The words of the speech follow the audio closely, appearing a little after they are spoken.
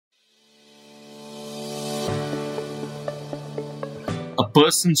a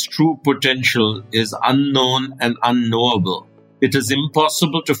person's true potential is unknown and unknowable. It is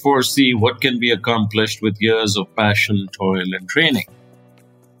impossible to foresee what can be accomplished with years of passion, toil, and training.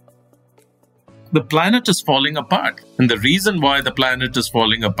 The planet is falling apart. And the reason why the planet is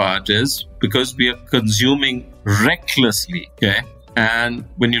falling apart is because we are consuming recklessly. Okay? And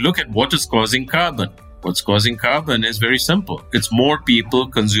when you look at what is causing carbon, what's causing carbon is very simple. It's more people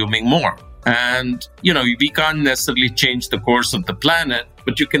consuming more. And, we can't necessarily change the course of the planet,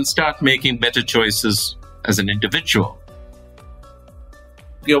 but you can start making better choices as an individual.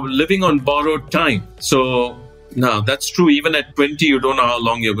 You're living on borrowed time. So now that's true. Even at 20, you don't know how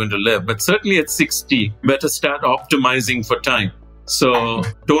long you're going to live. But certainly at 60, better start optimizing for time. So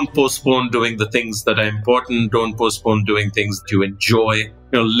don't postpone doing the things that are important. Don't postpone doing things that you enjoy.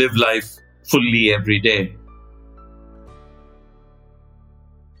 Live life fully every day.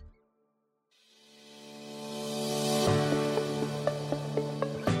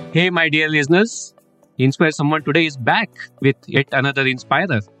 Hey, my dear listeners, Inspire Someone today is back with yet another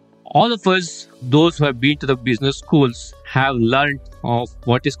inspirer. All of us, those who have been to the business schools, have learned of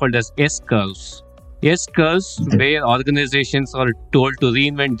what is called as S-curves. S-curves, where organizations are told to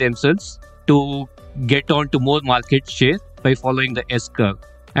reinvent themselves to get on to more market share by following the S-curve.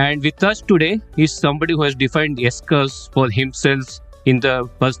 And with us today is somebody who has defined S-curves for himself in the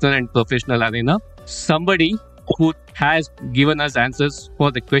personal and professional arena. Somebody who has given us answers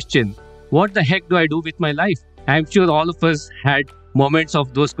for the question, what the heck do I do with my life? I'm sure all of us had moments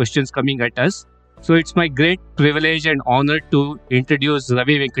of those questions coming at us. So it's my great privilege and honor to introduce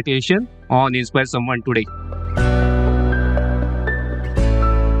Ravi Venkatesan on Inspire Someone today.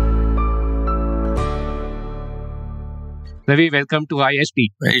 Ravi, welcome to IST.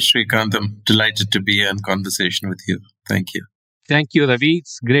 Hey, Srikanth, I'm delighted to be in conversation with you. Thank you. Thank you, Ravi.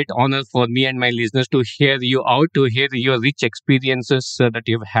 It's a great honor for me and my listeners to hear you out, to hear your rich experiences that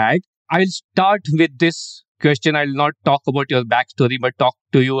you've had. I'll start with this question. I'll not talk about your backstory, but talk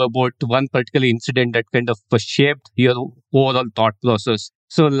to you about one particular incident that kind of shaped your overall thought process.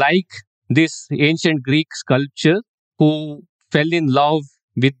 So like this ancient Greek sculptor who fell in love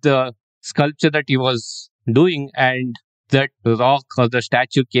with the sculpture that he was doing, and that rock or the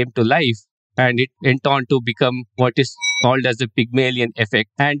statue came to life, and it went on to become what is called as the Pygmalion effect.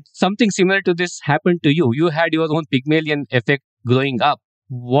 And something similar to this happened to you. You had your own Pygmalion effect growing up.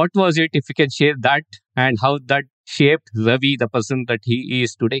 What was it, if you can share that, and how that shaped Ravi, the person that he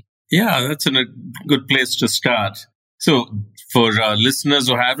is today? Yeah, that's a good place to start. So for listeners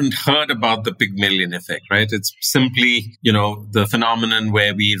who haven't heard about the Pygmalion effect, right? It's simply, the phenomenon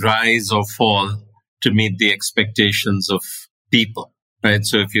where we rise or fall to meet the expectations of people. Right.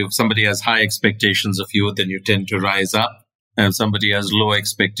 So if somebody has high expectations of you, then you tend to rise up. And if somebody has low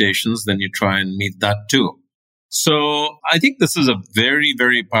expectations, then you try and meet that too. So I think this is a very,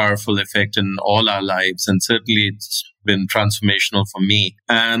 very powerful effect in all our lives. And certainly it's been transformational for me.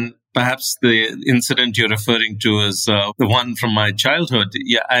 And perhaps the incident you're referring to is the one from my childhood.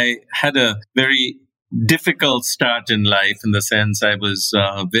 Yeah, I had a very difficult start in life, in the sense I was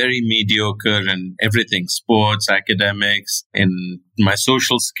very mediocre in everything, sports, academics, in my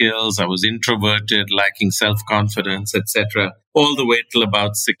social skills. I was introverted, lacking self-confidence, etc., all the way till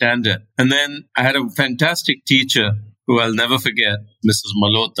about sixth standard. And then I had a fantastic teacher who I'll never forget, Mrs.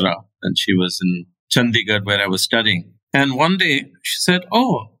 Malhotra, and she was in Chandigarh where I was studying. And one day she said,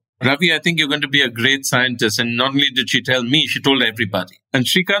 "Oh, Ravi, I think you're going to be a great scientist." And not only did she tell me, she told everybody. And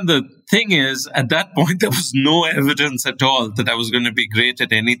Srikanth, the thing is, at that point, there was no evidence at all that I was going to be great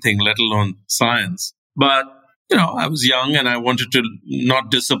at anything, let alone science. But, I was young and I wanted to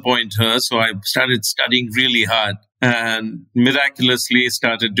not disappoint her. So I started studying really hard and miraculously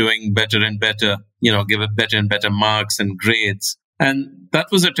started doing better and better, give it better and better marks and grades. And that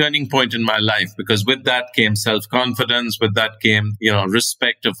was a turning point in my life, because with that came self-confidence. With that came,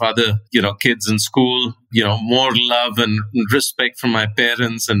 respect of other, kids in school, more love and respect from my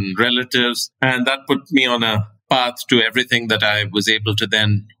parents and relatives. And that put me on a path to everything that I was able to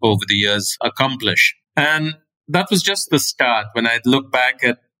then, over the years, accomplish. And that was just the start. When I look back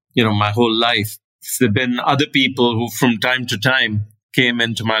at, my whole life, there have been other people who from time to time came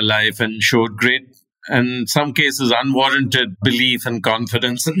into my life and showed great, and in some cases, unwarranted belief and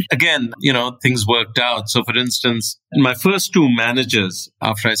confidence. And again, things worked out. So for instance, my first two managers,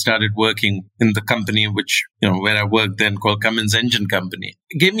 after I started working in the company, which, where I worked then, called Cummins Engine Company,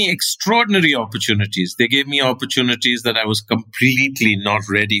 gave me extraordinary opportunities. They gave me opportunities that I was completely not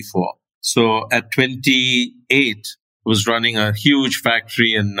ready for. So at 28, I was running a huge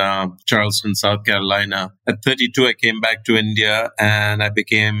factory in Charleston, South Carolina. At 32, I came back to India and I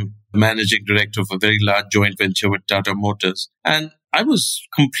became managing director of a very large joint venture with Tata Motors. And I was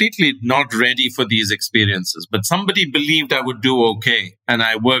completely not ready for these experiences, but somebody believed I would do okay. And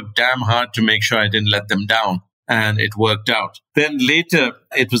I worked damn hard to make sure I didn't let them down. And it worked out. Then later,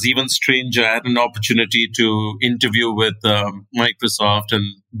 it was even stranger. I had an opportunity to interview with Microsoft,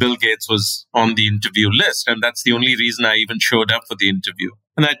 and Bill Gates was on the interview list. And that's the only reason I even showed up for the interview.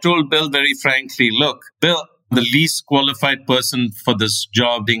 And I told Bill very frankly, look, Bill, the least qualified person for this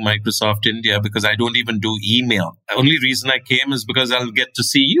job being Microsoft India, because I don't even do email. The only reason I came is because I'll get to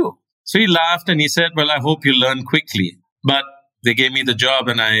see you. So he laughed and he said, well, I hope you learn quickly. But they gave me the job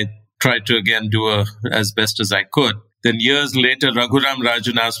and I tried to again do as best as I could. Then years later, Raghuram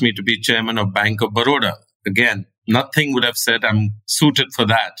Rajan asked me to be chairman of Bank of Baroda. Again, nothing would have said I'm suited for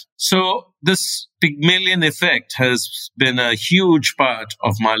that. So this Pygmalion effect has been a huge part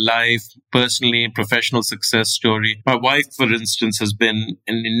of my life, personally, professional success story. My wife, for instance, has been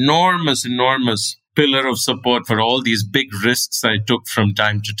an enormous pillar of support for all these big risks I took from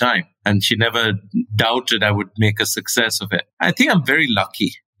time to time. And she never doubted I would make a success of it. I think I'm very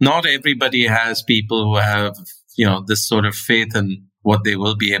lucky. Not everybody has people who have, this sort of faith in what they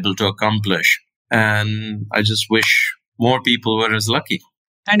will be able to accomplish. And I just wish more people were as lucky.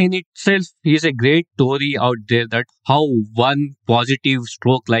 And in itself is a great story out there that how one positive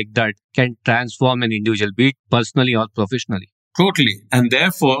stroke like that can transform an individual, be it personally or professionally. Totally. And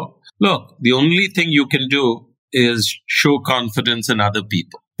therefore, look, the only thing you can do is show confidence in other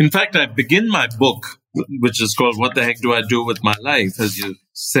people. In fact, I begin my book, which is called What the Heck Do I Do with My Life, as you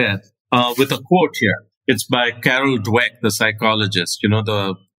said, with a quote here. It's by Carol Dweck, the psychologist,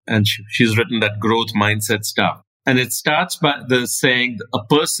 and she's written that growth mindset stuff. And it starts by the saying, a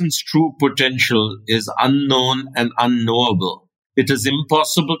person's true potential is unknown and unknowable. It is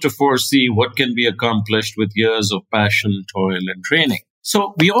impossible to foresee what can be accomplished with years of passion, toil, and training.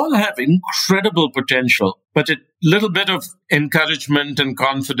 So we all have incredible potential, but a little bit of encouragement and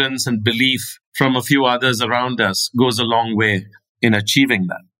confidence and belief from a few others around us goes a long way in achieving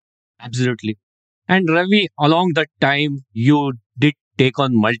that. Absolutely. And Ravi, along that time, you did take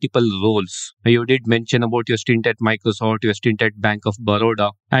on multiple roles. You did mention about your stint at Microsoft, your stint at Bank of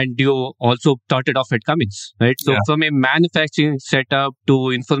Baroda, and you also started off at Cummins, right? So from a manufacturing setup to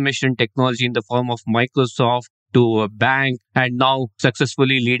information technology in the form of Microsoft to a bank, and now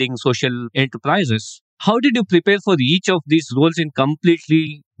successfully leading social enterprises. How did you prepare for each of these roles in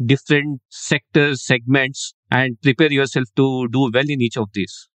completely different sectors, segments, and prepare yourself to do well in each of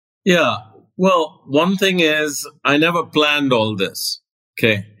these? Yeah. Well, one thing is I never planned all this.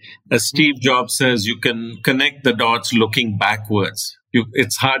 Okay. As Steve Jobs says, you can connect the dots looking backwards.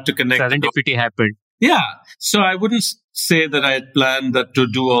 It's hard to connect. Serendipity happened. Yeah. So I wouldn't say that I had planned that to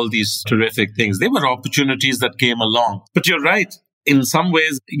do all these terrific things. They were opportunities that came along. But you're right. In some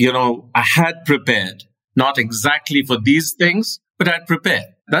ways, I had prepared, not exactly for these things, but I'd prepared.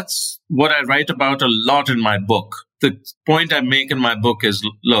 That's what I write about a lot in my book. The point I make in my book is,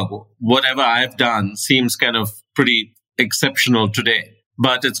 look, whatever I've done seems kind of pretty exceptional today.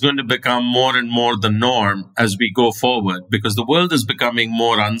 But it's going to become more and more the norm as we go forward because the world is becoming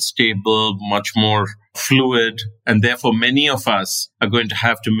more unstable, much more fluid. And therefore, many of us are going to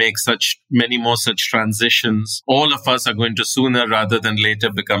have to make many more such transitions. All of us are going to sooner rather than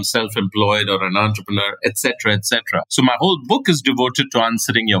later become self-employed or an entrepreneur, etc., etc. So my whole book is devoted to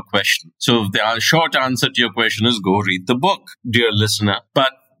answering your question. So the short answer to your question is go read the book, dear listener.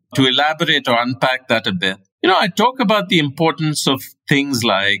 But to elaborate or unpack that a bit, I talk about the importance of things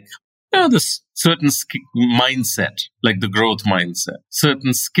like, this certain mindset, like the growth mindset,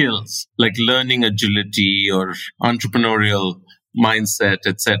 certain skills, like learning agility or entrepreneurial mindset,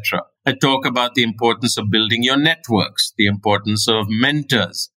 etc. I talk about the importance of building your networks, the importance of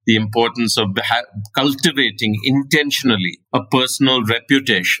mentors, the importance of cultivating intentionally a personal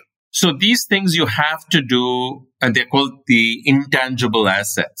reputation. So these things you have to do, and they're called the intangible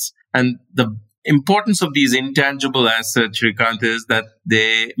assets. And the importance of these intangible assets, Shrikant, is that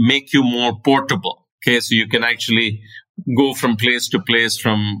they make you more portable. Okay, so you can actually go from place to place,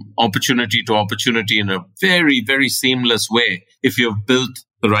 from opportunity to opportunity in a very, very seamless way if you've built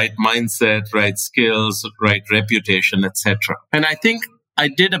the right mindset, right skills, right reputation, etc. And I think I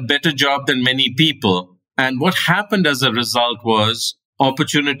did a better job than many people. And what happened as a result was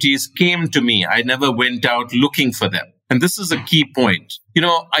opportunities came to me. I never went out looking for them. And this is a key point.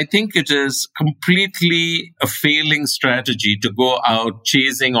 I think it is completely a failing strategy to go out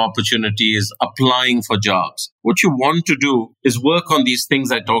chasing opportunities, applying for jobs. What you want to do is work on these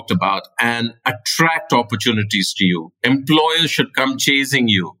things I talked about and attract opportunities to you. Employers should come chasing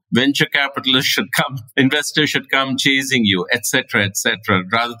you. Venture capitalists should come, investors should come chasing you, etc.,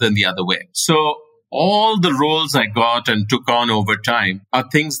 rather than the other way. So all the roles I got and took on over time are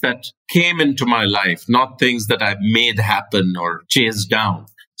things that came into my life, not things that I made happen or chased down.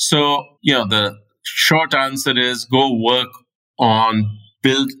 So, the short answer is go work on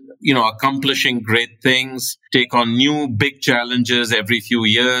accomplishing great things, take on new big challenges every few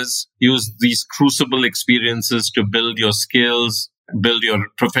years, use these crucible experiences to build your skills, build your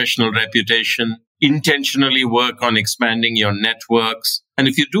professional reputation, intentionally work on expanding your networks. And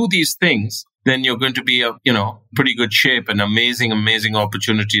if you do these things, then you're going to be pretty good shape, and amazing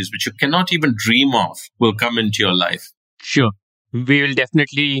opportunities which you cannot even dream of will come into your life. Sure. We will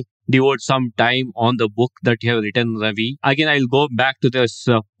definitely devote some time on the book that you have written, Ravi. Again, I'll go back to this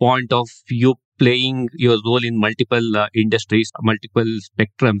point of you playing your role in multiple industries, multiple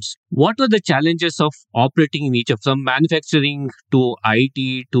spectrums. What were the challenges of operating in each of them, manufacturing to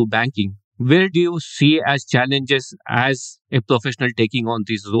IT to banking? Where do you see as challenges as a professional taking on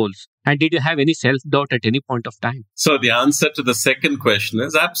these roles? And did you have any self-doubt at any point of time? So the answer to the second question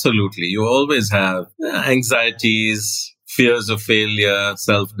is absolutely. You always have anxieties, fears of failure,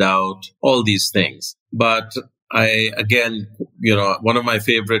 self-doubt, all these things. But one of my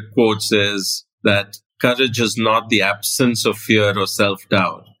favorite quotes is that courage is not the absence of fear or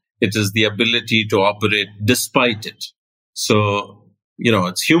self-doubt. It is the ability to operate despite it. So,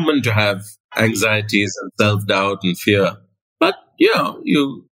 it's human to have anxieties and self-doubt and fear. But,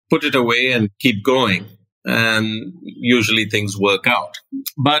 you put it away and keep going. And usually things work out.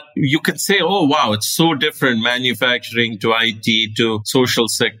 But you can say, oh, wow, it's so different, manufacturing to IT to social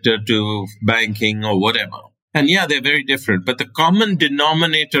sector to banking or whatever. And yeah, they're very different. But the common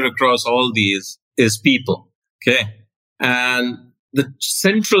denominator across all these is people. Okay. And the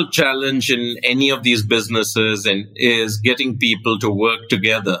central challenge in any of these businesses is getting people to work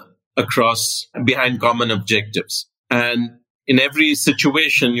together behind common objectives. And in every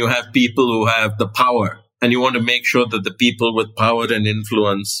situation, you have people who have the power. And you want to make sure that the people with power and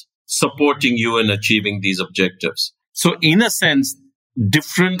influence supporting you in achieving these objectives. So in a sense,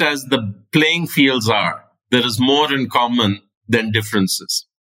 different as the playing fields are, there is more in common than differences.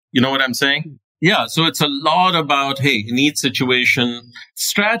 You know what I'm saying? Yeah. So it's a lot about, hey, in each situation,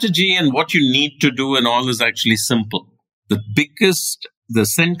 strategy and what you need to do and all is actually simple. The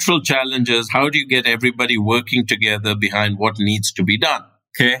central challenge is how do you get everybody working together behind what needs to be done?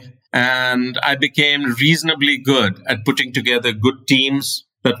 Okay. And I became reasonably good at putting together good teams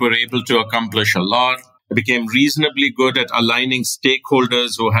that were able to accomplish a lot. I became reasonably good at aligning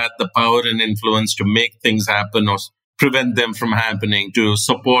stakeholders who had the power and influence to make things happen or prevent them from happening, to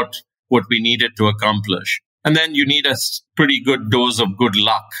support what we needed to accomplish. And then you need a pretty good dose of good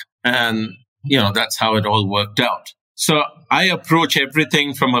luck. And, that's how it all worked out. So I approach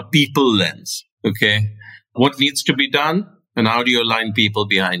everything from a people lens. Okay. What needs to be done? And how do you align people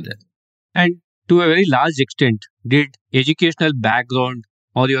behind it? And to a very large extent, did educational background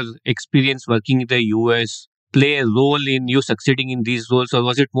or your experience working in the US play a role in you succeeding in these roles, or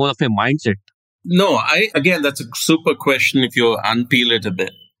was it more of a mindset? No, that's a super question if you unpeel it a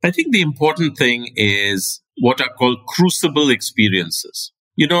bit. I think the important thing is what are called crucible experiences.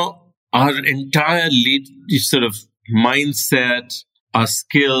 Our entire sort of mindset, our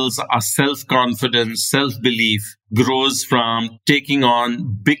skills, our self-confidence, self-belief grows from taking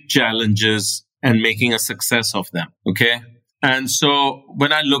on big challenges and making a success of them. Okay. And so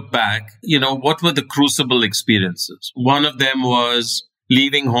when I look back, what were the crucible experiences? One of them was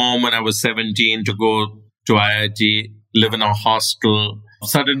leaving home when I was 17 to go to IIT, live in a hostel.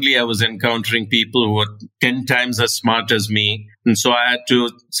 Suddenly I was encountering people who were 10 times as smart as me. And so I had to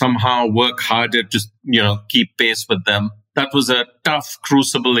somehow work harder to, keep pace with them. That was a tough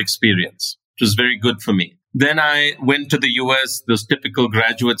crucible experience. It was very good for me. Then I went to the US, this typical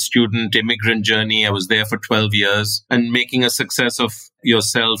graduate student immigrant journey. I was there for 12 years and making a success of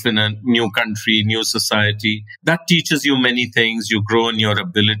yourself in a new country, new society. That teaches you many things. You grow in your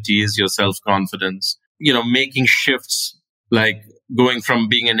abilities, your self-confidence, making shifts like going from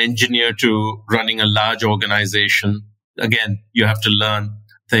being an engineer to running a large organization. Again, you have to learn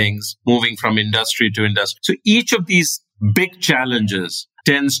things, moving from industry to industry. So each of these big challenges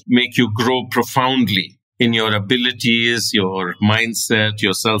tends to make you grow profoundly in your abilities, your mindset,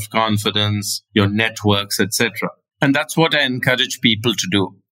 your self-confidence, your networks, etc. And that's what I encourage people to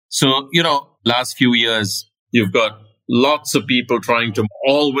do. So, last few years, you've got lots of people trying to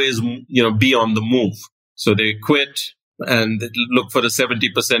always, be on the move. So they quit and look for a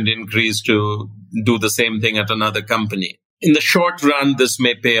 70% increase to do the same thing at another company. In the short run, this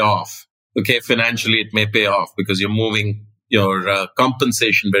may pay off. Okay, financially, it may pay off because you're moving your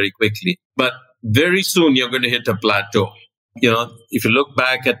compensation very quickly. But very soon, you're going to hit a plateau. If you look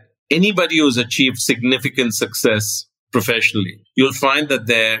back at anybody who's achieved significant success professionally, you'll find that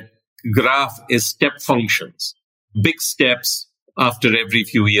their graph is step functions, big steps after every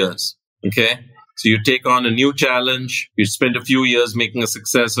few years. Okay. So you take on a new challenge, you spend a few years making a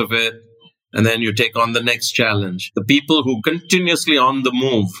success of it, and then you take on the next challenge. The people who continuously on the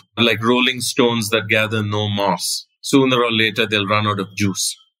move are like rolling stones that gather no moss. Sooner or later, they'll run out of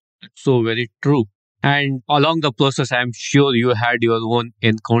juice. So very true. And along the process, I'm sure you had your own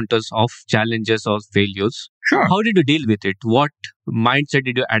encounters of challenges or failures. Sure. How did you deal with it? What mindset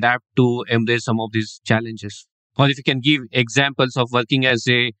did you adapt to embrace some of these challenges? Or if you can give examples of working as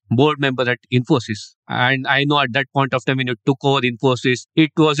a board member at Infosys. And I know at that point of time when you took over Infosys,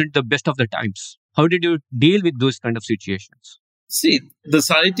 it wasn't the best of the times. How did you deal with those kind of situations? See, this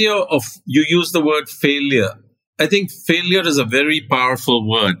idea of, you use the word failure. I think failure is a very powerful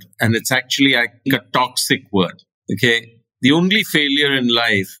word, and it's actually a toxic word. Okay. The only failure in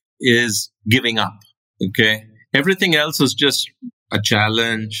life is giving up. Okay. Everything else is just a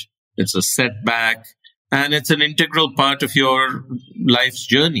challenge. It's a setback. And it's an integral part of your life's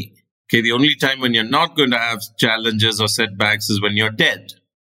journey. Okay, the only time when you're not going to have challenges or setbacks is when you're dead.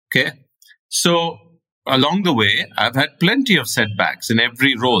 Okay, so along the way, I've had plenty of setbacks in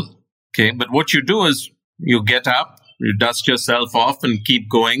every role. Okay, but what you do is you get up, you dust yourself off and keep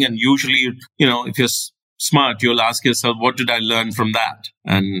going. And usually, if you're smart, you'll ask yourself, what did I learn from that?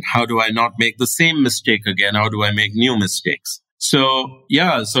 And how do I not make the same mistake again? How do I make new mistakes? So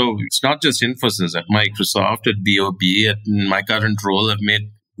it's not just Infosys. At Microsoft, at BOB, at my current role, I've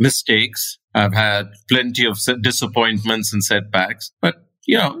made mistakes. I've had plenty of disappointments and setbacks. But,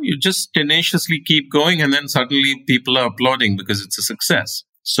 you just tenaciously keep going, and then suddenly people are applauding because it's a success.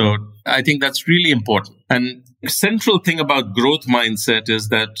 So I think that's really important. And the central thing about growth mindset is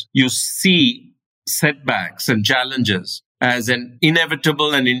that you see setbacks and challenges as an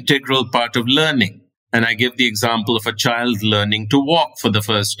inevitable and integral part of learning. And I give the example of a child learning to walk for the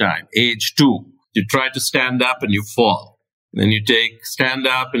first time, age 2. You try to stand up and you fall. Then you stand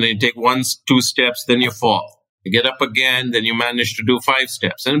up and then you take 1-2 steps, then you fall. You get up again, then you manage to do 5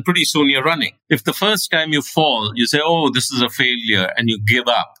 steps. And pretty soon you're running. If the first time you fall, you say, oh, this is a failure, and you give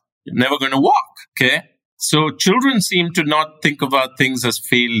up, you're never going to walk. Okay. So children seem to not think about things as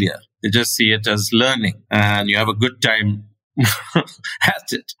failure. They just see it as learning, and you have a good time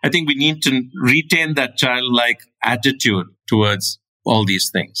at it. I think we need to retain that childlike attitude towards all these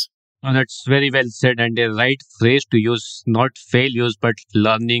things. Oh, that's very well said, and a right phrase to use, not failures, but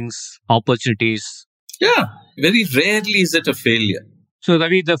learnings, opportunities. Yeah, very rarely is it a failure. So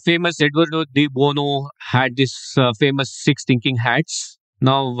Ravi, the famous Eduardo de Bono had this famous 6 thinking hats.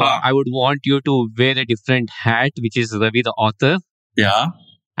 Now, I would want you to wear a different hat, which is Ravi, the author. Yeah.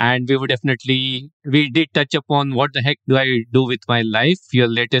 And we did touch upon what the heck do I do with my life, your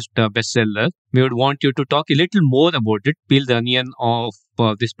latest bestseller. We would want you to talk a little more about it, peel the onion of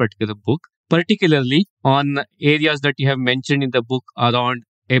this particular book, particularly on areas that you have mentioned in the book around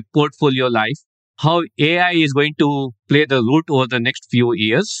a portfolio life, how AI is going to play the root over the next few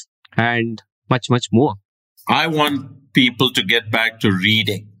years, and much, much more. I want people to get back to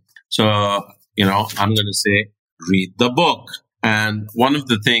reading. So, I'm going to say, read the book. And one of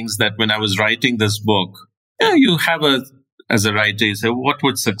the things that when I was writing this book, you have as a writer, you say, what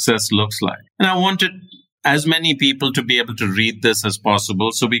would success looks like? And I wanted as many people to be able to read this as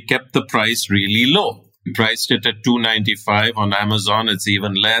possible. So we kept the price really low. We priced it at $2.95 on Amazon. It's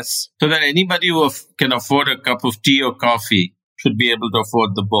even less. So that anybody who can afford a cup of tea or coffee should be able to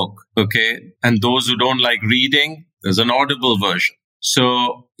afford the book. Okay. And those who don't like reading, there's an Audible version.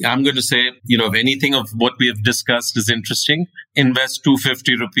 So I'm going to say, if anything of what we have discussed is interesting, invest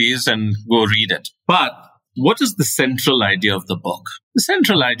 250 rupees and go read it. But what is the central idea of the book? The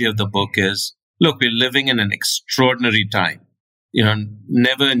central idea of the book is, look, we're living in an extraordinary time.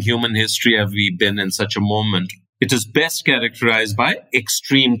 Never in human history have we been in such a moment. It is best characterized by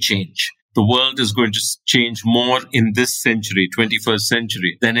extreme change. The world is going to change more in this century, 21st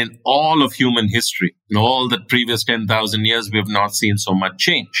century, than in all of human history. In all the previous 10,000 years, we have not seen so much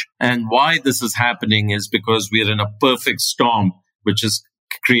change. And why this is happening is because we are in a perfect storm, which is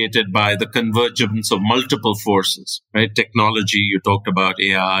created by the convergence of multiple forces, right? Technology, you talked about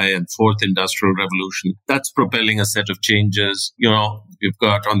AI and fourth industrial revolution. That's propelling a set of changes. We've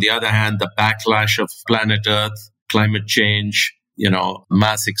got, on the other hand, the backlash of planet Earth, climate change,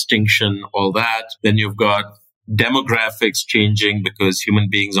 mass extinction, all that. Then you've got demographics changing because human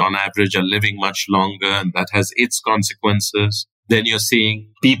beings on average are living much longer, and that has its consequences. Then you're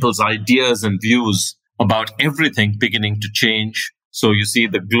seeing people's ideas and views about everything beginning to change. So you see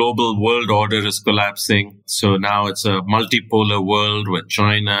the global world order is collapsing. So now it's a multipolar world with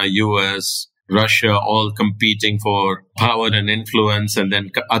China, US, Russia all competing for power and influence, and then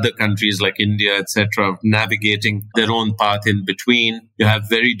other countries like India, etc., navigating their own path in between. You have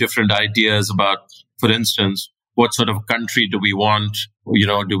very different ideas about, for instance, what sort of country do we want?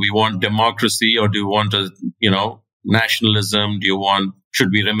 Do we want democracy or do we want nationalism?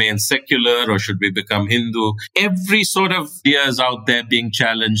 Should we remain secular or should we become Hindu? Every sort of idea is out there being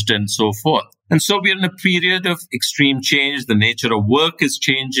challenged and so forth. And so we're in a period of extreme change. The nature of work is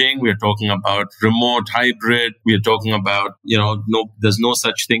changing. We're talking about remote, hybrid. We're talking about, there's no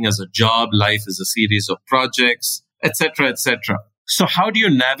such thing as a job. Life is a series of projects, etc., etc. So how do you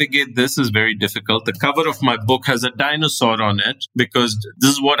navigate this is very difficult. The cover of my book has a dinosaur on it because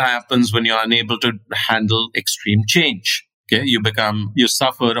this is what happens when you're unable to handle extreme change. Okay, you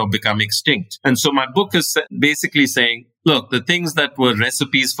suffer or become extinct. And so my book is basically saying, look, the things that were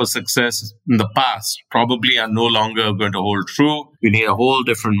recipes for success in the past probably are no longer going to hold true. We need a whole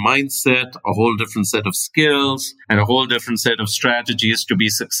different mindset, a whole different set of skills, and a whole different set of strategies to be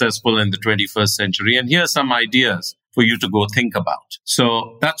successful in the 21st century. And here are some ideas for you to go think about.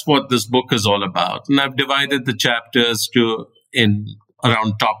 So that's what this book is all about. And I've divided the chapters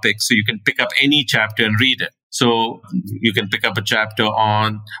around topics, so you can pick up any chapter and read it. So you can pick up a chapter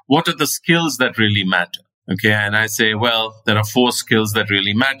on what are the skills that really matter. Okay. And I say, well, there are 4 skills that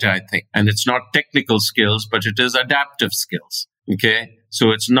really matter, I think. And it's not technical skills, but it is adaptive skills. Okay.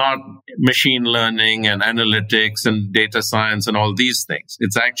 So it's not machine learning and analytics and data science and all these things.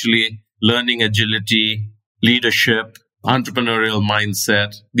 It's actually learning agility, leadership, entrepreneurial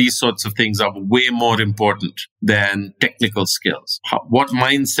mindset. These sorts of things are way more important than technical skills. What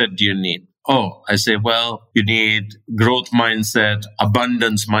mindset do you need? Oh, I say, well, you need growth mindset,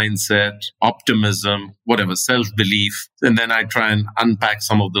 abundance mindset, optimism, whatever, self-belief. And then I try and unpack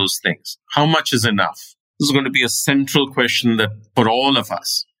some of those things. How much is enough? This is going to be a central question that for all of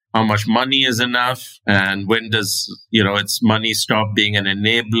us. How much money is enough? And when does, its money stop being an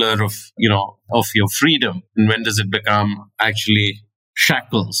enabler of your freedom? And when does it become actually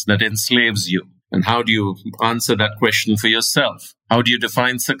shackles that enslaves you? And how do you answer that question for yourself? How do you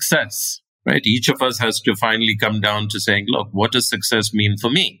define success? Right? Each of us has to finally come down to saying, look, what does success mean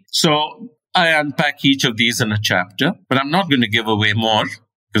for me? So I unpack each of these in a chapter, but I'm not going to give away more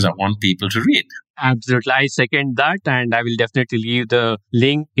because I want people to read. Absolutely. I second that. And I will definitely leave the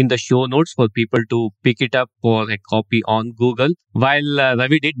link in the show notes for people to pick it up for a copy on Google. While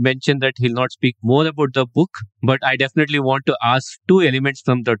Ravi did mention that he'll not speak more about the book, but I definitely want to ask 2 elements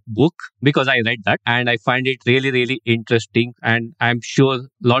from that book because I read that and I find it really, really interesting. And I'm sure a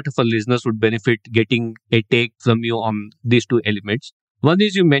lot of our listeners would benefit getting a take from you on these 2 elements. One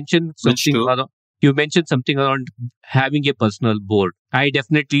is you mentioned something around having a personal board. I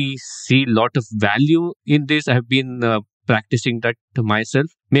definitely see a lot of value in this. I have been practicing that to myself.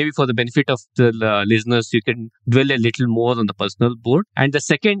 Maybe for the benefit of the listeners, you can dwell a little more on the personal board. And the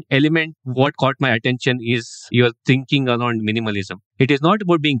second element, what caught my attention is your thinking around minimalism. It is not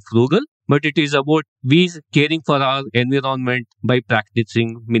about being frugal, but it is about we caring for our environment by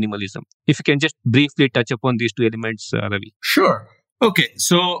practicing minimalism. If you can just briefly touch upon these 2 elements, Ravi. Sure. Okay,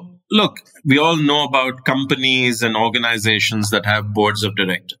 so look, we all know about companies and organizations that have boards of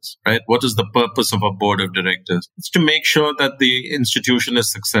directors, right? What is the purpose of a board of directors? It's to make sure that the institution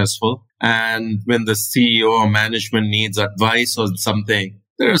is successful. And when the CEO or management needs advice on something,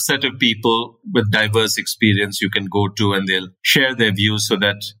 there are a set of people with diverse experience you can go to and they'll share their views so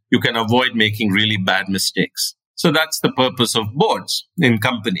that you can avoid making really bad mistakes. So that's the purpose of boards in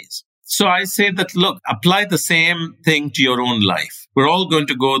companies. So I say that, look, apply the same thing to your own life. We're all going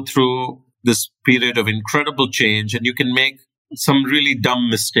to go through this period of incredible change and you can make some really dumb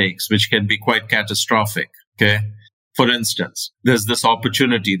mistakes, which can be quite catastrophic. Okay. For instance, there's this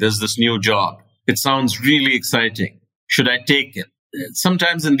opportunity, there's this new job. It sounds really exciting. Should I take it?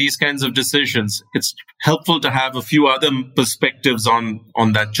 Sometimes in these kinds of decisions, it's helpful to have a few other perspectives on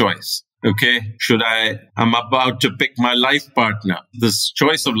that choice. Okay, I'm about to pick my life partner. This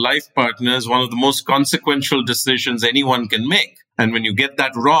choice of life partner is one of the most consequential decisions anyone can make. And when you get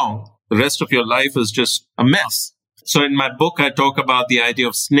that wrong, the rest of your life is just a mess. So in my book, I talk about the idea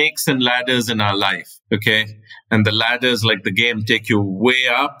of snakes and ladders in our life. Okay, and the ladders, like the game, take you way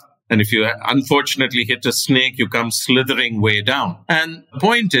up. And if you unfortunately hit a snake, you come slithering way down. And the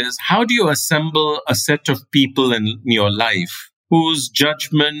point is, how do you assemble a set of people in your life whose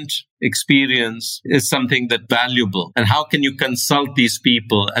judgment, experience is something that's valuable? And how can you consult these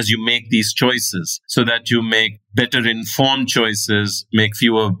people as you make these choices so that you make better informed choices, make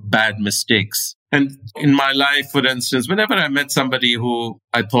fewer bad mistakes? And in my life, for instance, whenever I met somebody who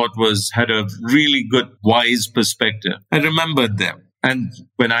I thought had a really good, wise perspective, I remembered them. And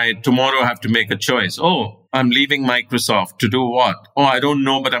when I tomorrow have to make a choice, I'm leaving Microsoft to do what? I don't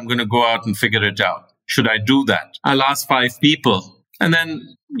know, but I'm going to go out and figure it out. Should I do that? I'll ask 5 people and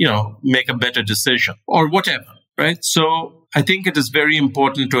then, make a better decision or whatever, right? So I think it is very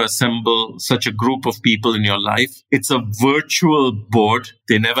important to assemble such a group of people in your life. It's a virtual board.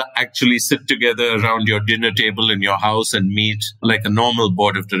 They never actually sit together around your dinner table in your house and meet like a normal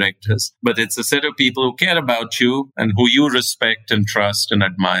board of directors. But it's a set of people who care about you and who you respect and trust and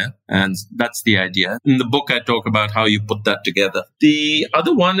admire. And that's the idea. In the book, I talk about how you put that together. The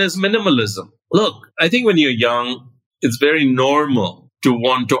other one is minimalism. Look, I think when you're young, it's very normal to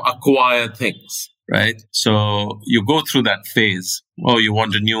want to acquire things. Right? So you go through that phase. You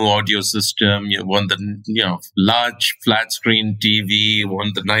want a new audio system. You want the, large flat screen TV. You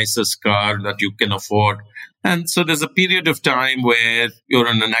want the nicest car that you can afford. And so there's a period of time where you're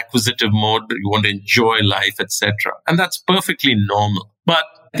in an acquisitive mode. You want to enjoy life, etc. And that's perfectly normal. But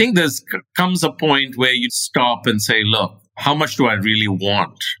I think comes a point where you stop and say, look, how much do I really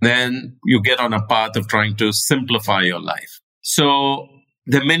want? Then you get on a path of trying to simplify your life. So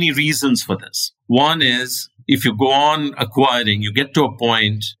there are many reasons for this. One is, if you go on acquiring, you get to a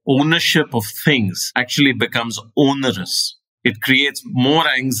point, ownership of things actually becomes onerous. It creates more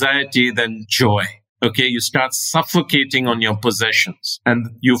anxiety than joy. Okay, you start suffocating on your possessions. And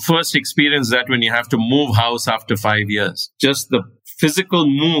you first experience that when you have to move house after 5 years. Just the physical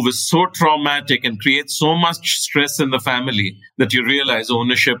move is so traumatic and creates so much stress in the family that you realize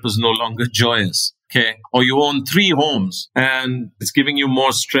ownership is no longer joyous. Okay. Or you own 3 homes and it's giving you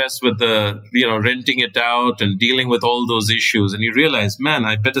more stress with the, renting it out and dealing with all those issues. And you realize, man,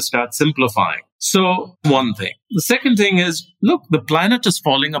 I better start simplifying. So one thing. The second thing is, look, the planet is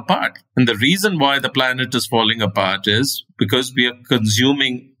falling apart. And the reason why the planet is falling apart is because we are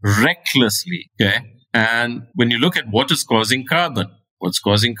consuming recklessly. Okay. And when you look at what is causing carbon, what's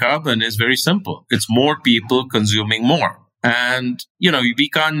causing carbon is very simple. It's more people consuming more. And, we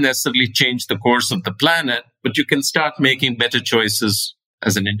can't necessarily change the course of the planet, but you can start making better choices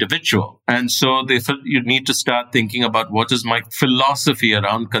as an individual. And so you need to start thinking about what is my philosophy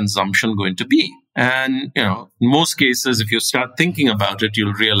around consumption going to be. And, in most cases, if you start thinking about it,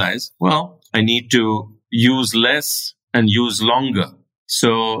 you'll realize, I need to use less and use longer.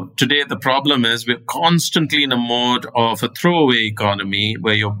 So today, the problem is we're constantly in a mode of a throwaway economy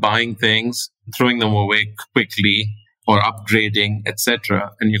where you're buying things, throwing them away quickly, or upgrading,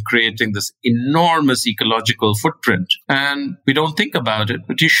 etc. And you're creating this enormous ecological footprint. And we don't think about it,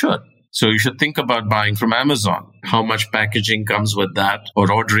 but you should. So you should think about buying from Amazon, how much packaging comes with that,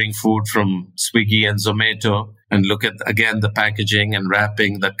 or ordering food from Swiggy and Zomato, and look at, again, the packaging and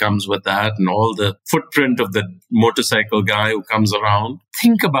wrapping that comes with that, and all the footprint of the motorcycle guy who comes around.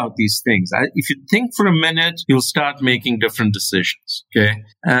 Think about these things. If you think for a minute, you'll start making different decisions, okay?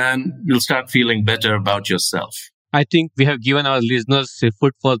 And you'll start feeling better about yourself. I think we have given our listeners a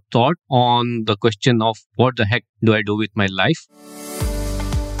food for thought on the question of what the heck do I do with my life?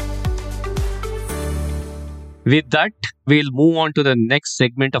 With that, we'll move on to the next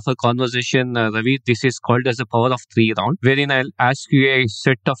segment of our conversation. Ravi, this is called as the Power of 3 round, wherein I'll ask you a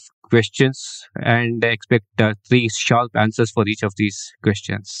set of questions and expect 3 sharp answers for each of these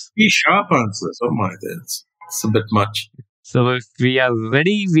questions. 3 sharp answers? Oh my, it's a bit much. So if we are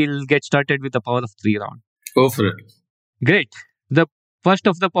ready, we'll get started with the Power of 3 round. Go for it. Great. The first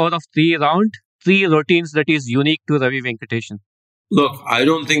of the Power of 3 round, 3 routines that is unique to Ravi Venkatesan. Look, I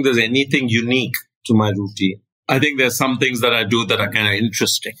don't think there's anything unique to my routine. I think there's some things that I do that are kind of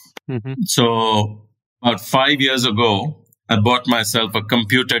interesting. Mm-hmm. So about 5 years ago, I bought myself a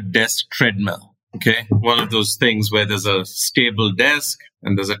computer desk treadmill. Okay. One of those things where there's a stable desk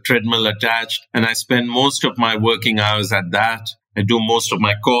and there's a treadmill attached. And I spend most of my working hours at that. I do most of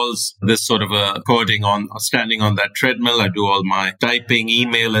my calls, this sort of a coding on standing on that treadmill. I do all my typing,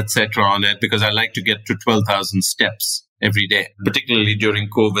 email, etc. on it because I like to get to 12,000 steps every day. Particularly during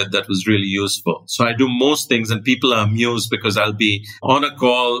COVID, that was really useful. So I do most things and people are amused because I'll be on a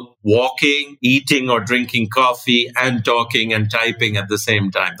call, walking, eating or drinking coffee and talking and typing at the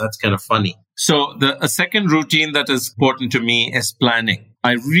same time. That's kind of funny. So a second routine that is important to me is planning.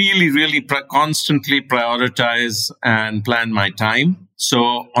 I really constantly prioritize and plan my time.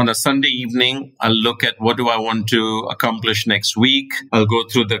 So on a Sunday evening, I'll look at what do I want to accomplish next week. I'll go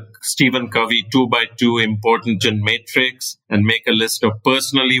through the Stephen Covey 2x2 important in matrix and make a list of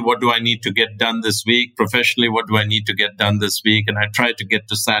personally, what do I need to get done this week? Professionally, what do I need to get done this week? And I try to get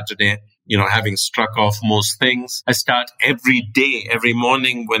to Saturday having struck off most things. I start every day, every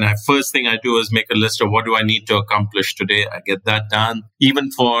morning first thing I do is make a list of what do I need to accomplish today. I get that done.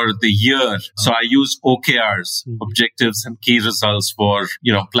 Even for the year. So I use OKRs, objectives and key results for,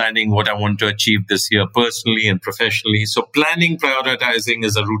 planning what I want to achieve this year personally and professionally. So planning, prioritizing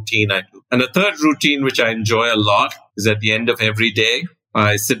is a routine I do. And a third routine, which I enjoy a lot, is at the end of every day,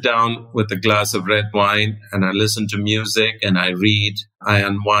 I sit down with a glass of red wine and I listen to music and I read, I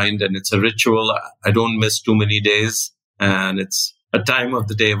unwind, and it's a ritual. I don't miss too many days. And it's a time of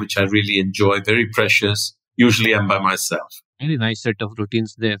the day which I really enjoy, very precious. Usually I'm by myself. Very nice set of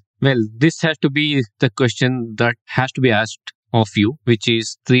routines there. Well, this has to be the question that has to be asked of you, which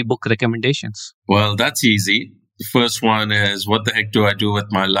is 3 book recommendations. Well, that's easy. The first one is, what the heck do I do with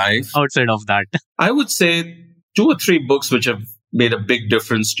my life? Outside of that, I would say 2 or 3 books which have made a big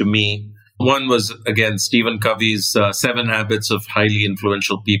difference to me. One was, again, Stephen Covey's 7 Habits of Highly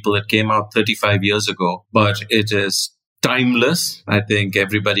Influential People. It came out 35 years ago, but it is timeless. I think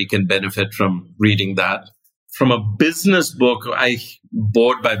everybody can benefit from reading that. From a business book, I'm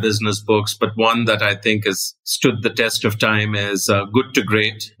bored by business books, but one that I think has stood the test of time is Good to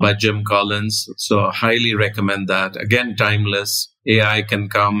Great by Jim Collins. So I highly recommend that. Again, timeless. AI can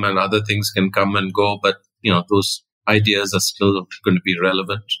come and other things can come and go, but those ideas are still going to be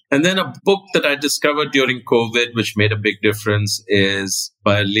relevant. And then a book that I discovered during COVID, which made a big difference, is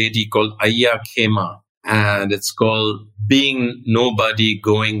by a lady called Ayya Khema. And it's called Being Nobody,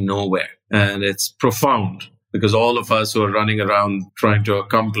 Going Nowhere. And it's profound because all of us who are running around trying to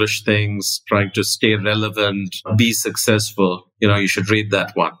accomplish things, trying to stay relevant, be successful, you should read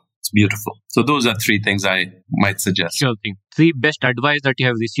that one. It's beautiful. So those are 3 things I might suggest. Sure thing. 3 best advice that you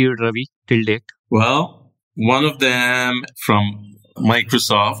have received, Ravi, till date. Well, one of them from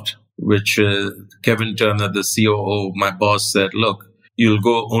Microsoft, which Kevin Turner, the COO, my boss, said, look, you'll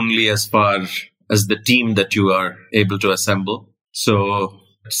go only as far as the team that you are able to assemble. So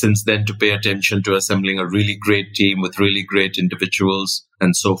since then, to pay attention to assembling a really great team with really great individuals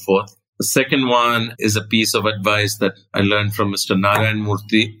and so forth. The second one is a piece of advice that I learned from Mr. Narayan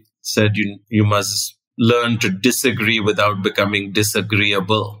Murthy. Said you must learn to disagree without becoming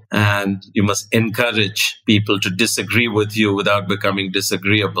disagreeable. And you must encourage people to disagree with you without becoming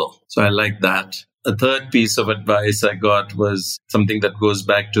disagreeable. So I like that. A third piece of advice I got was something that goes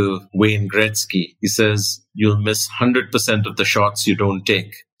back to Wayne Gretzky. He says, you'll miss 100% of the shots you don't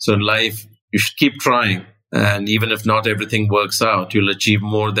take. So in life, you should keep trying. And even if not everything works out, you'll achieve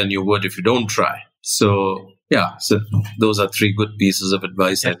more than you would if you don't try. So those are 3 good pieces of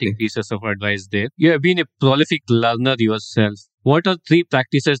advice, I think. Pieces of advice there. You have been a prolific learner yourself. What are 3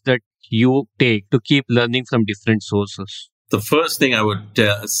 practices that you take to keep learning from different sources? The first thing I would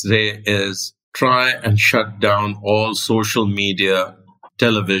say is try and shut down all social media,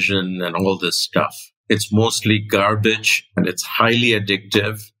 television, and all this stuff. It's mostly garbage and it's highly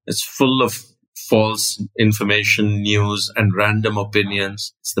addictive. It's full of false information, news, and random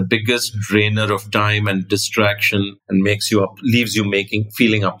opinions. It's the biggest drainer of time and distraction and leaves you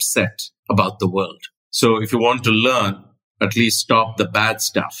feeling upset about the world. So if you want to learn, at least stop the bad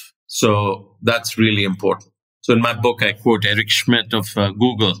stuff. So that's really important. So in my book, I quote Eric Schmidt of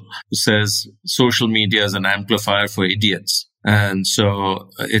Google, who says, social media is an amplifier for idiots. And so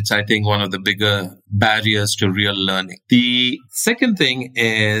it's, I think, one of the bigger barriers to real learning. The second thing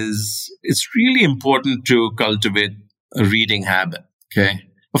is it's really important to cultivate a reading habit. Okay.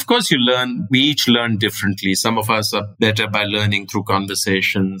 Of course, we each learn differently. Some of us are better by learning through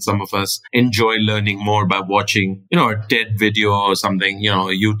conversation. Some of us enjoy learning more by watching, a TED video or something, a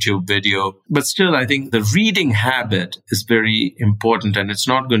YouTube video. But still, I think the reading habit is very important and it's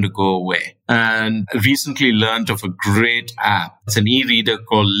not going to go away. And I recently learned of a great app. It's an e-reader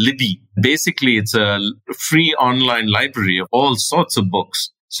called Libby. Basically, it's a free online library of all sorts of books.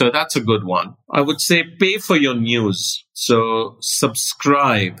 So that's a good one. I would say pay for your news. So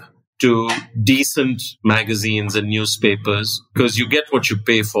subscribe to decent magazines and newspapers because you get what you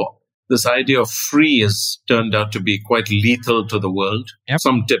pay for. This idea of free has turned out to be quite lethal to the world. Yep.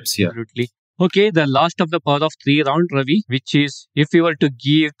 Some tips here. Absolutely. Okay, the last of the Power of 3 round, Ravi, which is if you were to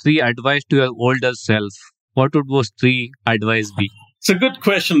give 3 advice to your older self, what would those 3 advice be? It's a good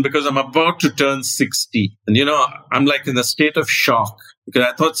question because I'm about to turn 60. And, I'm like in a state of shock because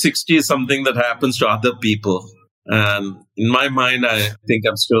I thought 60 is something that happens to other people. And in my mind, I think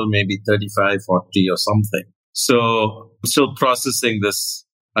I'm still maybe 35, 40 or something. So I'm still processing this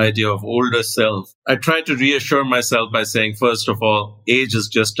idea of older self. I try to reassure myself by saying, first of all, age is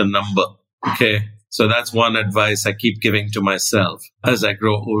just a number. Okay. So that's one advice I keep giving to myself as I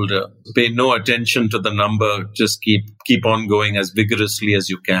grow older. Pay no attention to the number. Just keep on going as vigorously as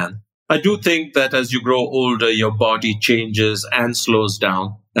you can. I do think that as you grow older, your body changes and slows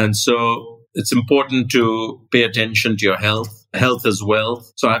down. And so it's important to pay attention to your health. Health is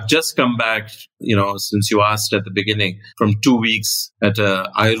wealth. So I've just come back, since you asked at the beginning, from 2 weeks at a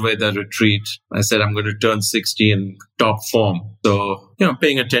Ayurveda retreat. I said I'm going to turn 60 in top form. So,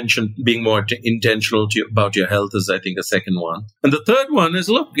 paying attention, being more intentional about your health is, I think, a second one. And the third one is,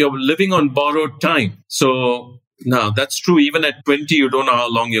 look, you're living on borrowed time. So now that's true. Even at 20, you don't know how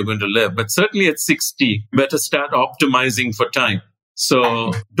long you're going to live. But certainly at 60, better start optimizing for time.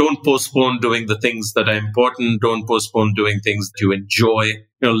 So don't postpone doing the things that are important. Don't postpone doing things that you enjoy.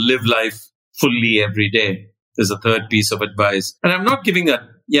 Live life fully every day is a third piece of advice. And I'm not giving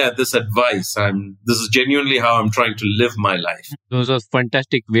this advice. This is genuinely how I'm trying to live my life. Those are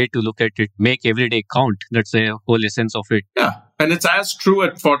fantastic way to look at it. Make every day count. That's the whole essence of it. Yeah. And it's as true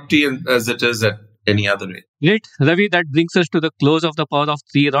at 40 as it is at any other age. Great. Ravi, that brings us to the close of the Power of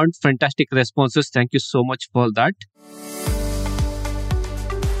Three round. Fantastic responses. Thank you so much for that.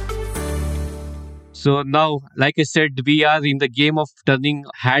 So now, like I said, we are in the game of turning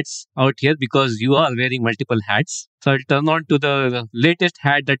hats out here because you are wearing multiple hats. So I'll turn on to the latest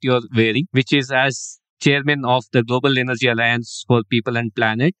hat that you're wearing, which is as chairman of the Global Energy Alliance for People and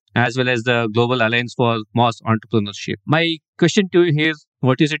Planet, as well as the Global Alliance for Mass Entrepreneurship. My question to you here is,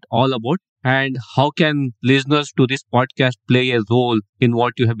 what is it all about? And how can listeners to this podcast play a role in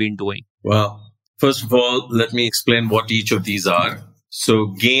what you have been doing? Well, first of all, let me explain what each of these are. So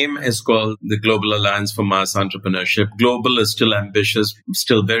GAME is called the Global Alliance for Mass Entrepreneurship. Global is still ambitious,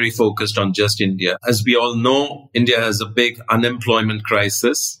 still very focused on just India. As we all know, India has a big unemployment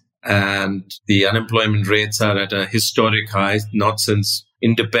crisis and the unemployment rates are at a historic high. Not since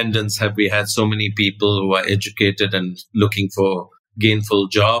independence have we had so many people who are educated and looking for gainful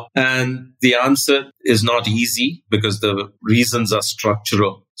job. And the answer is not easy because the reasons are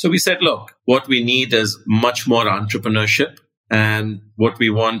structural. So we said, look, what we need is much more entrepreneurship. And what we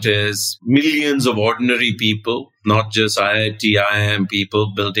want is millions of ordinary people, not just IIT, IIM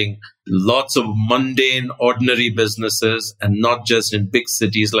people, building lots of mundane, ordinary businesses, and not just in big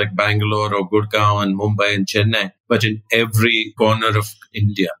cities like Bangalore or Gurgaon and Mumbai and Chennai, but in every corner of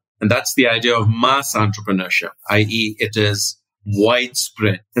India. And that's the idea of mass entrepreneurship, i.e. it is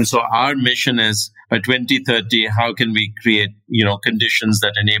widespread. And so our mission is by 2030, how can we create, conditions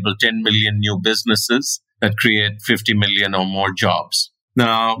that enable 10 million new businesses that create 50 million or more jobs.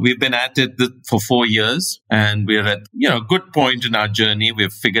 Now, we've been at it for 4 years and we're at, a good point in our journey.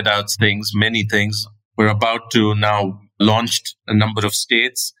 We've figured out many things. We're about to now launch a number of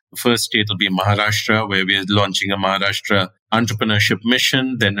states. The first state will be Maharashtra, where we're launching a Maharashtra entrepreneurship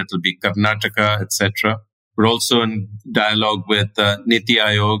mission. Then it'll be Karnataka, etc. We're also in dialogue with Niti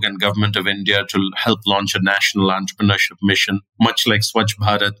Aayog and Government of India to help launch a national entrepreneurship mission, much like Swachh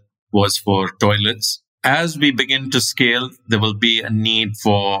Bharat was for toilets. As we begin to scale, there will be a need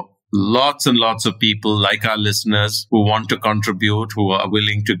for lots and lots of people like our listeners who want to contribute, who are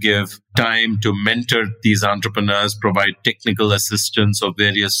willing to give time to mentor these entrepreneurs, provide technical assistance of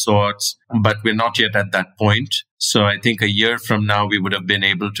various sorts. But we're not yet at that point. So I think a year from now, we would have been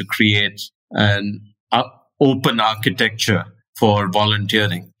able to create an open architecture for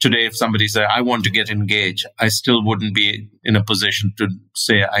volunteering. Today, if somebody said, I want to get engaged, I still wouldn't be in a position to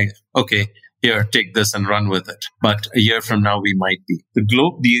say, here, take this and run with it. But a year from now, we might be.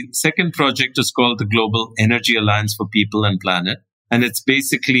 The second project is called the Global Energy Alliance for People and Planet. And it's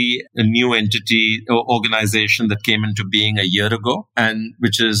basically a new entity or organization that came into being a year ago and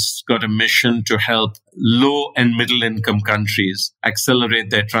which has got a mission to help low and middle income countries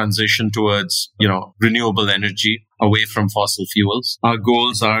accelerate their transition towards, renewable energy away from fossil fuels. Our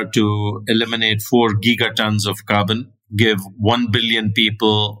goals are to eliminate 4 gigatons of carbon, give 1 billion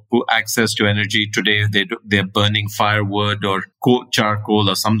people who access to energy. Today, they're burning firewood or charcoal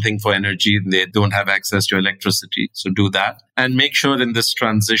or something for energy. They don't have access to electricity. So do that. And make sure in this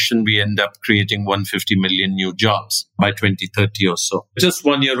transition, we end up creating 150 million new jobs by 2030 or so. Just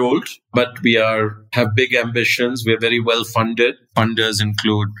 1 year old, but we have big ambitions. We're very well funded. Funders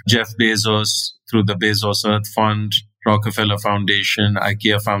include Jeff Bezos through the Bezos Earth Fund, Rockefeller Foundation,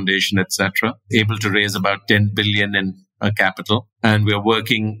 IKEA Foundation, etc., able to raise about 10 billion in capital. And we're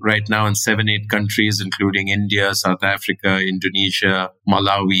working right now in 7-8 countries, including India, South Africa, Indonesia,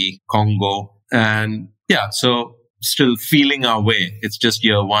 Malawi, Congo. And so still feeling our way. It's just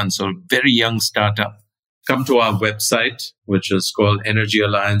year one. So very young startup. Come to our website, which is called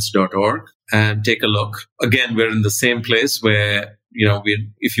energyalliance.org, and take a look. Again, we're in the same place where,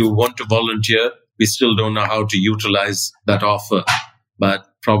 if you want to volunteer, we still don't know how to utilize that offer. But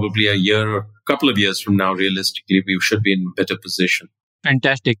probably a year or a couple of years from now, realistically, we should be in a better position.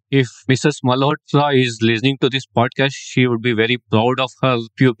 Fantastic. If Mrs. Malhotra is listening to this podcast, she would be very proud of her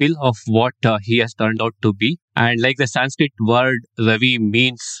pupil, of what he has turned out to be. And like the Sanskrit word Ravi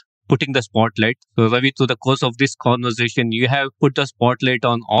means putting the spotlight. So Ravi, through the course of this conversation, you have put the spotlight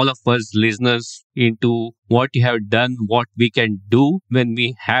on all of us listeners into what you have done, what we can do when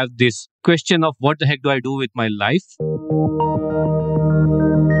we have this question of what the heck do I do with my life?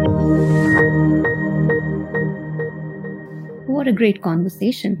 What a great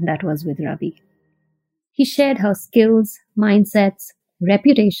conversation that was with Ravi. He shared how skills, mindsets,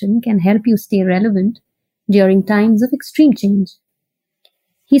 reputation can help you stay relevant during times of extreme change.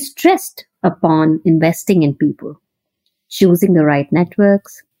 He stressed upon investing in people, choosing the right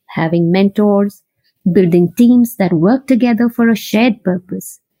networks, having mentors, building teams that work together for a shared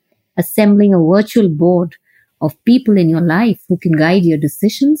purpose, assembling a virtual board of people in your life who can guide your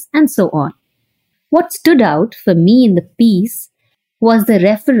decisions, and so on. What stood out for me in the piece was the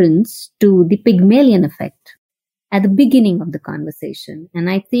reference to the Pygmalion effect at the beginning of the conversation. And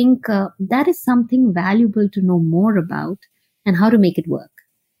I think that is something valuable to know more about and how to make it work.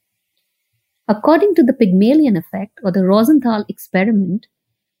 According to the Pygmalion effect or the Rosenthal experiment,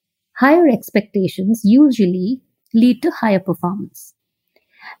 higher expectations usually lead to higher performance.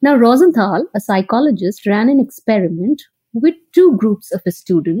 Now, Rosenthal, a psychologist, ran an experiment with two groups of his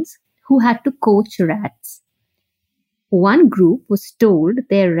students who had to coach rats. One group was told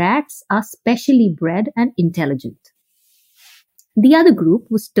their rats are specially bred and intelligent. The other group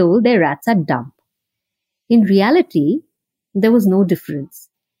was told their rats are dumb. In reality, there was no difference,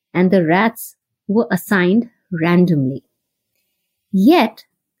 and the rats were assigned randomly. Yet,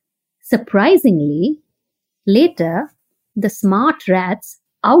 surprisingly, later, the smart rats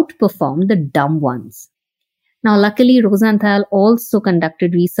outperformed the dumb ones. Now, luckily, Rosenthal also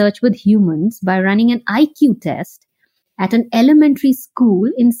conducted research with humans by running an IQ test at an elementary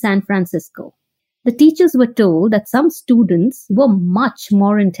school in San Francisco. The teachers were told that some students were much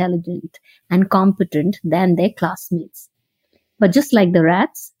more intelligent and competent than their classmates. But just like the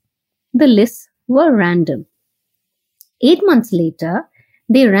rats, the lists were random. 8 months later,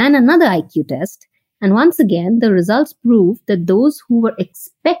 they ran another IQ test, and once again, the results proved that those who were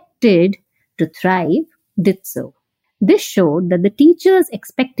expected to thrive did so. This showed that the teacher's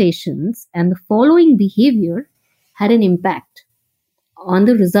expectations and the following behavior had an impact on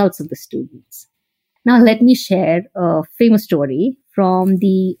the results of the students. Now, let me share a famous story from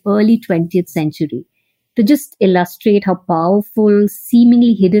the early 20th century to just illustrate how powerful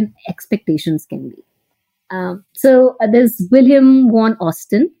seemingly hidden expectations can be. There's William von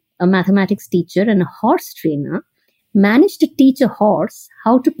Austin, a mathematics teacher and a horse trainer, managed to teach a horse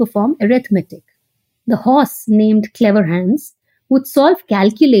how to perform arithmetic. The horse, named Clever Hans, would solve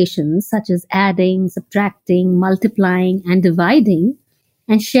calculations such as adding, subtracting, multiplying, and dividing,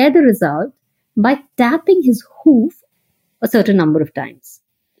 and share the result by tapping his hoof a certain number of times.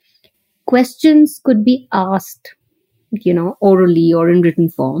 Questions could be asked, orally or in written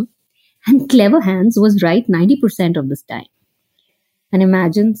form, and Clever Hans was right 90% of this time. And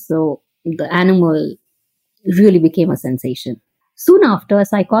imagine, so the animal really became a sensation. Soon after, a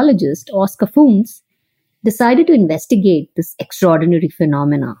psychologist, Oscar Funes, decided to investigate this extraordinary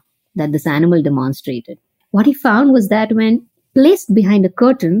phenomena that this animal demonstrated. What he found was that when placed behind a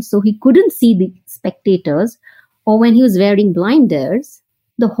curtain so he couldn't see the spectators, or when he was wearing blinders,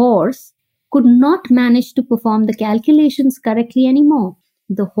 the horse could not manage to perform the calculations correctly anymore.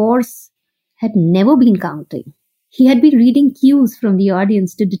 The horse had never been counting. He had been reading cues from the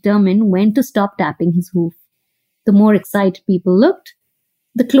audience to determine when to stop tapping his hoof. The more excited people looked,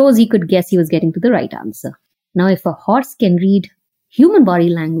 the closer he could guess he was getting to the right answer. Now, if a horse can read human body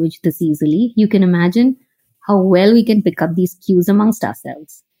language this easily, you can imagine how well we can pick up these cues amongst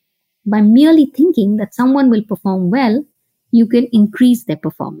ourselves. By merely thinking that someone will perform well, you can increase their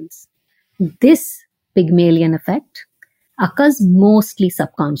performance. This Pygmalion effect occurs mostly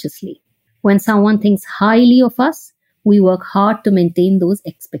subconsciously. When someone thinks highly of us, we work hard to maintain those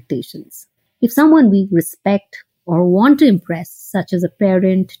expectations. If someone we respect or want to impress, such as a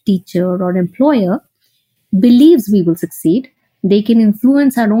parent, teacher, or employer, believes we will succeed, they can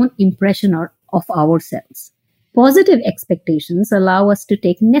influence our own impression of ourselves. Positive expectations allow us to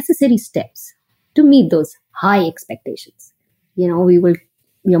take necessary steps to meet those high expectations.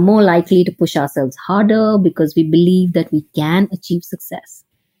 We're more likely to push ourselves harder because we believe that we can achieve success.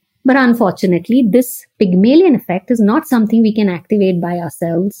 But unfortunately, this Pygmalion effect is not something we can activate by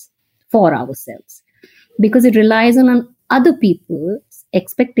ourselves for ourselves, because it relies on other people's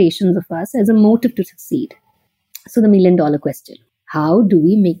expectations of us as a motive to succeed. So the $1 million question: how do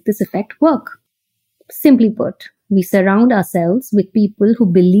we make this effect work? Simply put, we surround ourselves with people who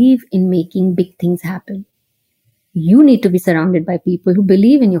believe in making big things happen. You need to be surrounded by people who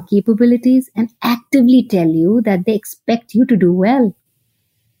believe in your capabilities and actively tell you that they expect you to do well.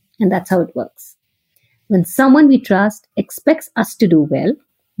 And that's how it works. When someone we trust expects us to do well,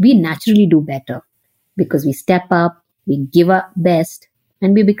 we naturally do better because we step up, we give our best,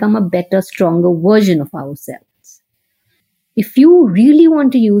 and we become a better, stronger version of ourselves. If you really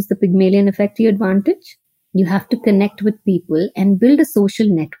want to use the Pygmalion effect to your advantage, you have to connect with people and build a social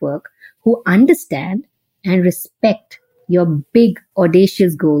network who understand and respect your big,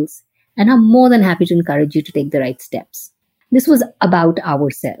 audacious goals and are more than happy to encourage you to take the right steps. This was about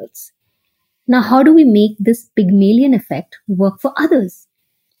ourselves. Now, how do we make this Pygmalion effect work for others?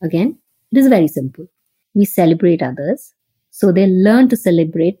 Again, it is very simple. We celebrate others so they learn to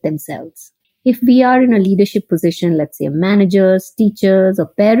celebrate themselves. If we are in a leadership position, let's say managers, teachers, or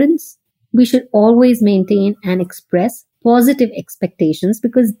parents, we should always maintain and express positive expectations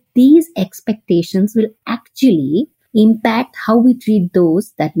because these expectations will actually impact how we treat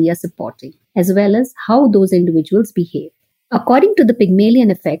those that we are supporting, as well as how those individuals behave. According to the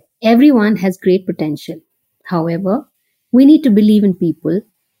Pygmalion effect, everyone has great potential. However, we need to believe in people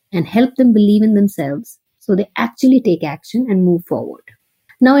and help them believe in themselves so they actually take action and move forward.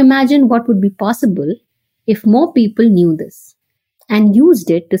 Now imagine what would be possible if more people knew this and used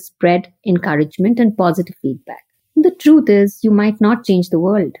it to spread encouragement and positive feedback. The truth is, you might not change the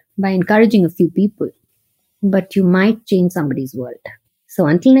world by encouraging a few people, but you might change somebody's world. So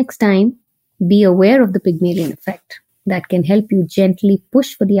until next time, be aware of the Pygmalion effect that can help you gently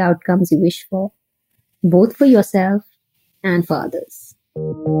push for the outcomes you wish for, both for yourself and for others.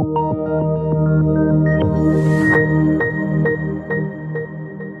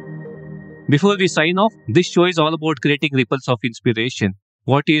 Before we sign off, this show is all about creating ripples of inspiration.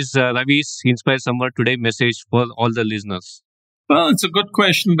 What is Ravi's Inspire Someone Today message for all the listeners? Well, it's a good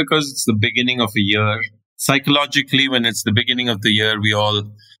question because it's the beginning of a year. Psychologically, when it's the beginning of the year, we all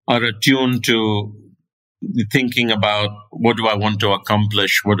are attuned to thinking about what do I want to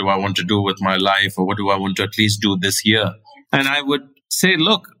accomplish? What do I want to do with my life? Or what do I want to at least do this year? And I would say,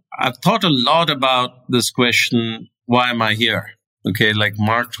 look, I've thought a lot about this question, why am I here? Okay, like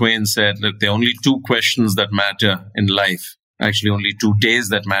Mark Twain said, look, there are only two questions that matter in life. Actually, only 2 days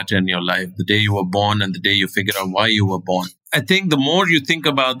that matter in your life. The day you were born and the day you figure out why you were born. I think the more you think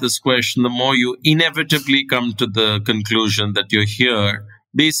about this question, the more you inevitably come to the conclusion that you're here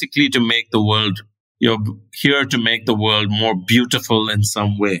basically to make the world, you're here to make the world more beautiful in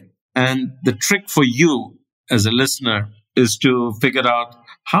some way. And the trick for you as a listener is to figure out,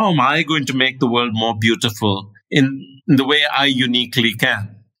 how am I going to make the world more beautiful in the way I uniquely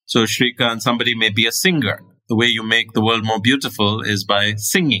can? So Shrikant, somebody may be a singer. The way you make the world more beautiful is by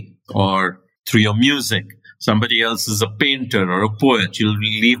singing or through your music. Somebody else is a painter or a poet. You'll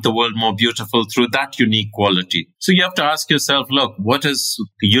leave the world more beautiful through that unique quality. So you have to ask yourself, look, what has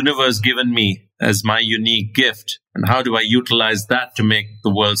the universe given me as my unique gift? And how do I utilize that to make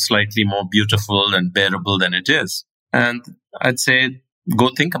the world slightly more beautiful and bearable than it is? And I'd say, go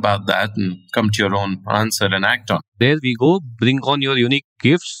think about that and come to your own answer and act on. There we go. Bring on your unique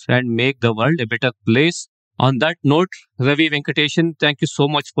gifts and make the world a better place. On that note, Ravi Venkatesan, thank you so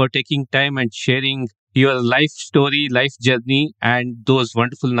much for taking time and sharing your life story, life journey, and those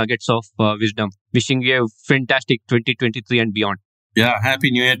wonderful nuggets of wisdom. Wishing you a fantastic 2023 and beyond. Yeah, Happy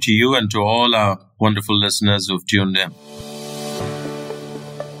New Year to you and to all our wonderful listeners who've tuned in.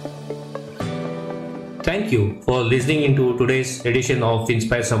 Thank you for listening into today's edition of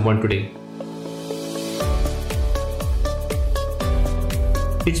Inspire Someone Today.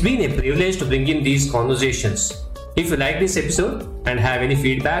 It's been a privilege to bring in these conversations. If you like this episode and have any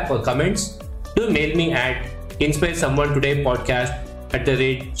feedback or comments, do mail me at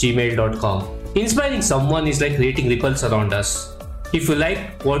inspiresomeonetodaypodcast@gmail.com. Inspiring someone is like creating ripples around us. If you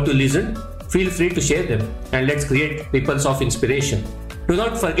like what to listen, feel free to share them and let's create ripples of inspiration. Do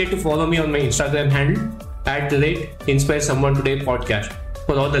not forget to follow me on my Instagram handle @InspireSomeoneTodayPodcast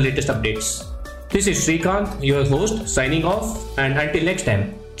for all the latest updates. This is Shrikant, your host, signing off, and until next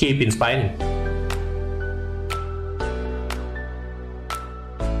time, keep inspiring.